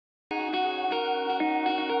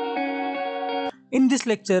In this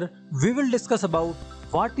lecture, we will discuss about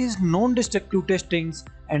what is non-destructive testings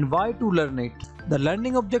and why to learn it. The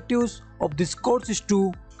learning objectives of this course is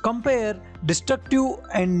to compare destructive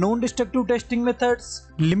and non-destructive testing methods,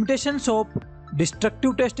 limitations of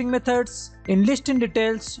destructive testing methods, enlist in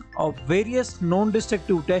details of various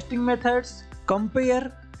non-destructive testing methods,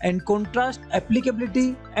 compare and contrast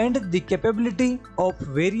applicability and the capability of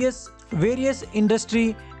various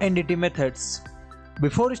industry entity methods.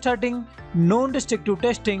 Before starting non-destructive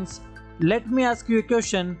testings, let me ask you a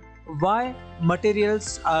question: why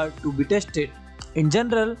materials are to be tested? In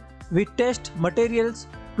general, we test materials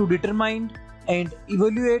to determine and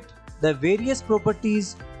evaluate the various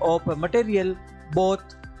properties of a material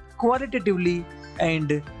both qualitatively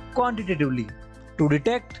and quantitatively, to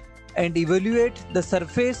detect and evaluate the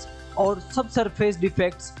surface or subsurface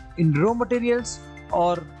defects in raw materials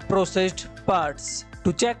or processed parts,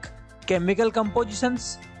 to check chemical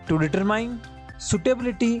compositions, to determine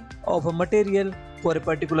suitability of a material for a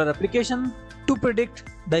particular application, to predict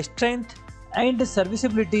the strength and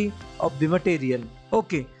serviceability of the material.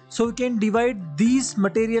 Okay, so we can divide these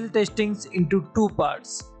material testings into two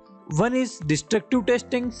parts. One is destructive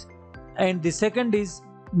testings and the second is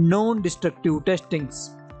non-destructive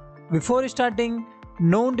testings. Before starting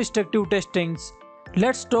non-destructive testings,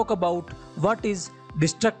 let's talk about what is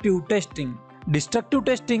destructive testing. Destructive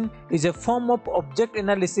testing is a form of object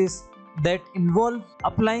analysis that involves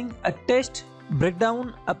applying a test break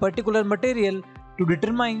down a particular material to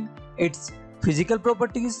determine its physical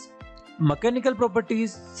properties, mechanical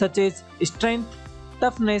properties such as strength,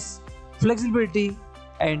 toughness, flexibility,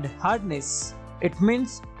 and hardness. It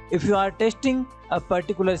means if you are testing a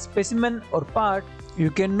particular specimen or part,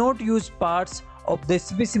 you cannot use parts of the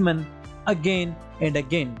specimen again and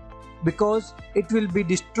again because it will be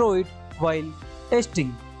destroyed while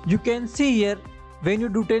testing. You can see here, when you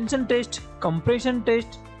do tension test, compression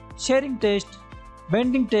test, shearing test,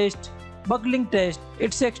 bending test, buckling test,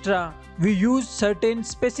 etc., we use certain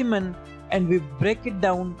specimen and we break it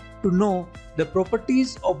down to know the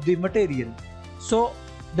properties of the material. So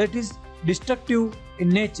that is destructive in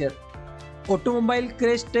nature. Automobile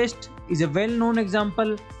crash test is a well-known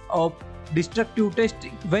example of destructive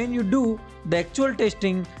testing. When you do the actual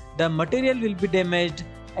testing, the material will be damaged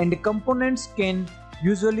and the components can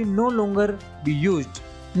usually no longer be used.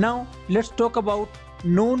 Now let's talk about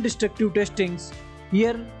non-destructive testings.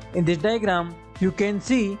 Here in this diagram you can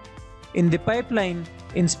see in the pipeline,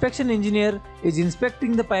 inspection engineer is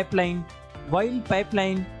inspecting the pipeline while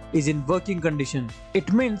pipeline is in working condition.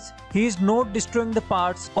 It means he is not destroying the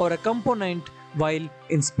parts or a component while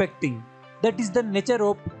inspecting. That is the nature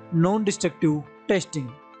of non-destructive testing.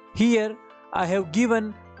 Here I have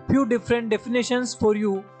given few different definitions for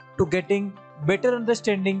you to getting better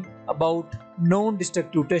understanding about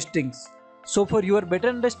non-destructive testings. So for your better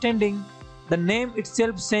understanding, the name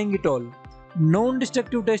itself saying it all.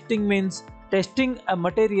 Non-destructive testing means testing a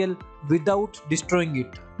material without destroying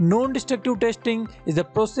it. Non-destructive testing is the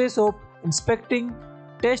process of inspecting,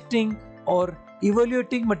 testing or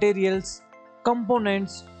evaluating materials,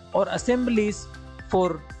 components or assemblies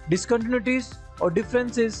for discontinuities or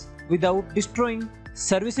differences without destroying.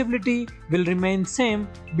 Serviceability will remain same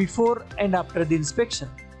before and after the inspection.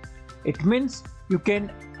 It means you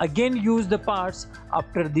can again use the parts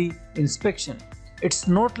after the inspection. It's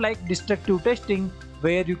not like destructive testing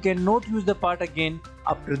where you cannot use the part again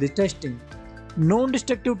after the testing.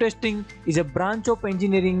 Non-destructive testing is a branch of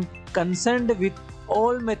engineering concerned with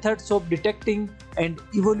all methods of detecting and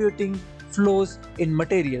evaluating flaws in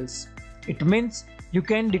materials. It means you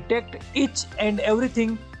can detect each and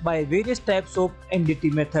everything by various types of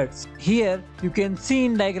NDT methods. Here you can see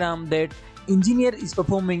in diagram that engineer is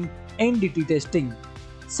performing NDT testing.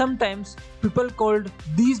 Sometimes people called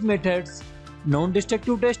these methods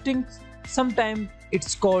non-destructive testing, sometimes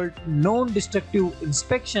it's called non-destructive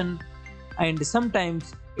inspection, and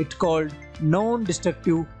sometimes it's called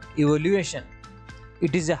non-destructive evaluation.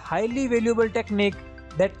 It is a highly valuable technique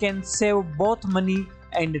that can save both money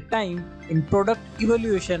and time in product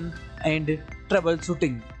evaluation and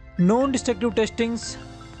troubleshooting. Non-destructive testings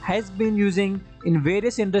has been using in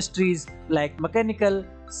various industries like mechanical,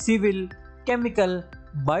 civil, chemical,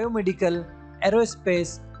 biomedical,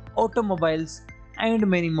 aerospace, automobiles and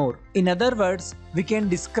many more. In other words, we can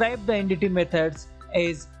describe the NDT methods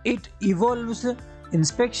as it involves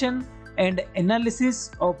inspection and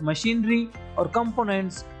analysis of machinery or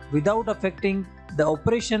components without affecting the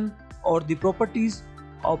operation or the properties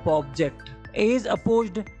of object, as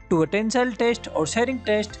opposed to a tensile test or shearing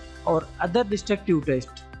test or other destructive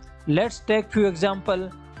test. Let's take few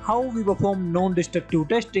examples how we perform non-destructive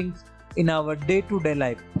testings in our day-to-day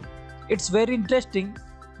life. It's very interesting.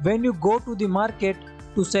 When you go to the market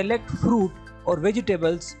to select fruit or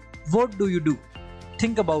vegetables, what do?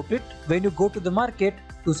 Think about it. When you go to the market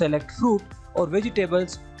to select fruit or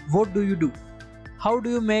vegetables, what do? How do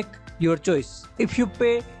you make your choice? If you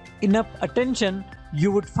pay enough attention,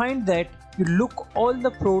 you would find that you look all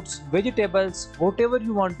the fruits, vegetables, whatever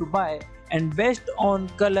you want to buy, and based on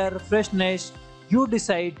color, freshness, you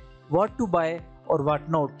decide what to buy or what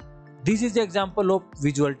not. This is the example of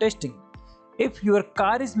visual testing. If your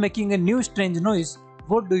car is making a new strange noise,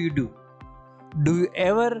 what do? Do you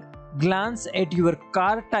ever glance at your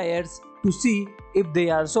car tires to see if they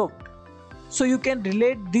are soaked? So you can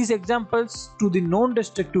relate these examples to the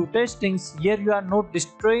non-destructive testings. Here you are not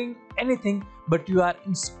destroying anything, but you are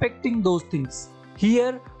inspecting those things.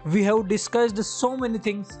 Here we have discussed so many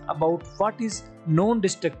things about what is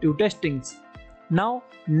non-destructive testings. Now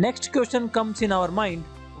next question comes in our mind,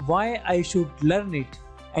 why I should learn it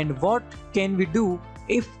and what can we do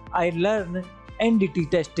if I learn NDT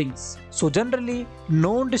testings. So generally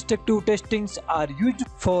non-destructive testings are used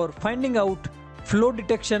for finding out flaw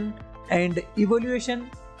detection and evaluation,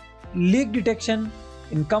 leak detection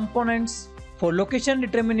in components, for location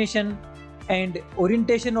determination and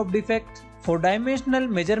orientation of defect, for dimensional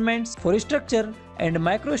measurements, for structure and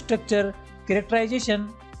microstructure characterization,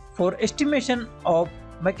 for estimation of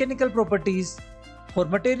mechanical properties, for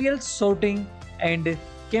materials sorting and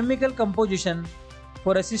chemical composition,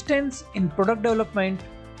 for assistance in product development,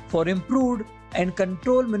 for improved and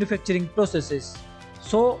controlled manufacturing processes.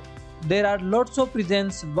 So there are lots of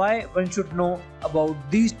reasons why one should know about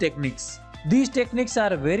these techniques. These techniques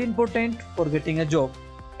are very important for getting a job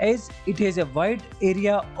as it has a wide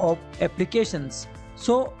area of applications.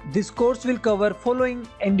 So this course will cover following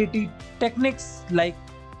NDT techniques like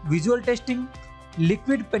visual testing,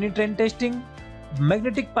 liquid penetrant testing,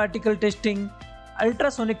 magnetic particle testing,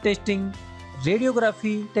 ultrasonic testing,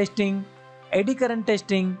 radiography testing, eddy current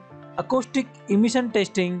testing, acoustic emission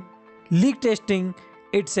testing, leak testing,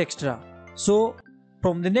 etc. So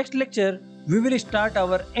from the next lecture we will start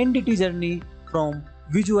our NDT journey from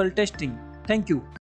visual testing. Thank you.